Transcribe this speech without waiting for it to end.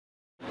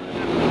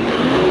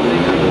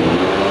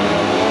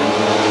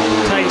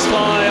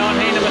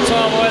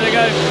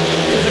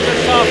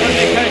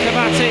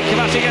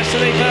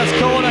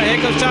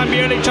Dan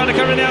Bewley trying to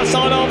cover the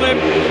outside of him.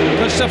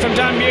 Good stuff from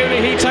Dan Bewley,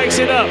 he takes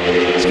it up.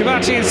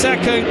 Scavatti in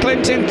second,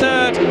 Clint in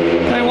third.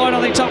 Going wide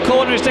on the top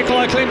corner is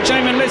Nikolai Clint.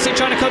 Jamin Lissy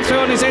trying to come through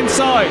on his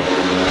inside.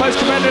 Close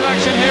competitive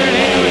action here in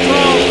heat number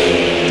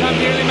 12. Dan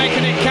Bewley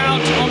making it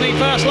count on the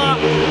first lap.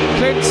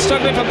 Clint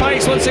struggling for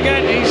pace once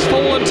again. He's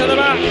fallen to the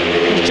back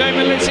as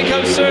Jamin Lissy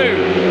comes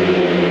through.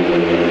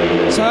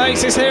 So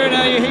Ace is here in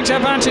a heat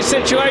advantage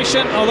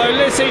situation, although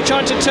Lissy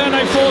trying to turn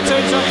a 4-2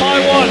 into a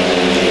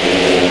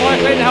 5-1.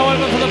 Clint,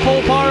 however, for the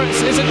Poole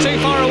Pirates isn't too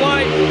far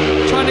away,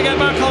 trying to get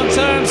back on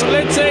terms.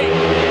 Lindsay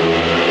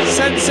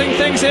sensing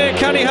things here.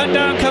 Can he hunt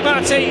down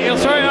Cavatti? He'll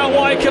throw it out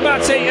wide.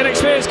 Cavatti, an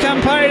experienced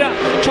campaigner,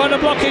 trying to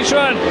block his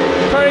run.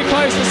 Very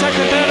close to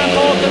second, third and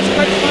fourth. There's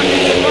Clint back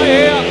into play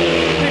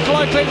here.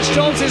 Nikolai Clint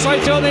jolts his way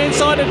through on the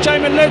inside of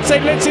Jamin Lindsay.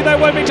 Lindsay, they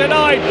won't be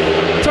denied.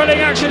 Thrilling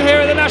action here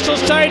at the National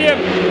Stadium.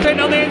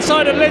 Clint on the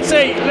inside of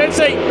Lindsay.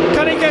 Lindsay,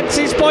 can he get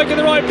his bike in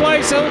the right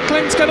place?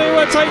 Clint's going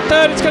to take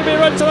third. It's going to be a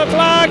run to the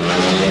flag.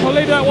 We'll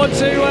leave that one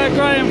to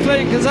Graham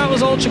Flint because that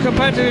was ultra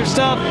competitive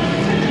stuff.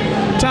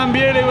 Dan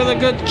Bewley with a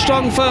good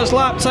strong first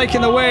lap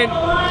taking the win,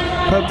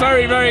 but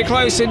very, very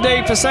close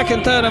indeed for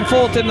second, third and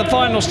fourth in the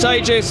final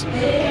stages,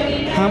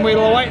 and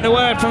we'll await the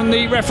word from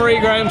the referee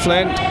Graham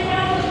Flint.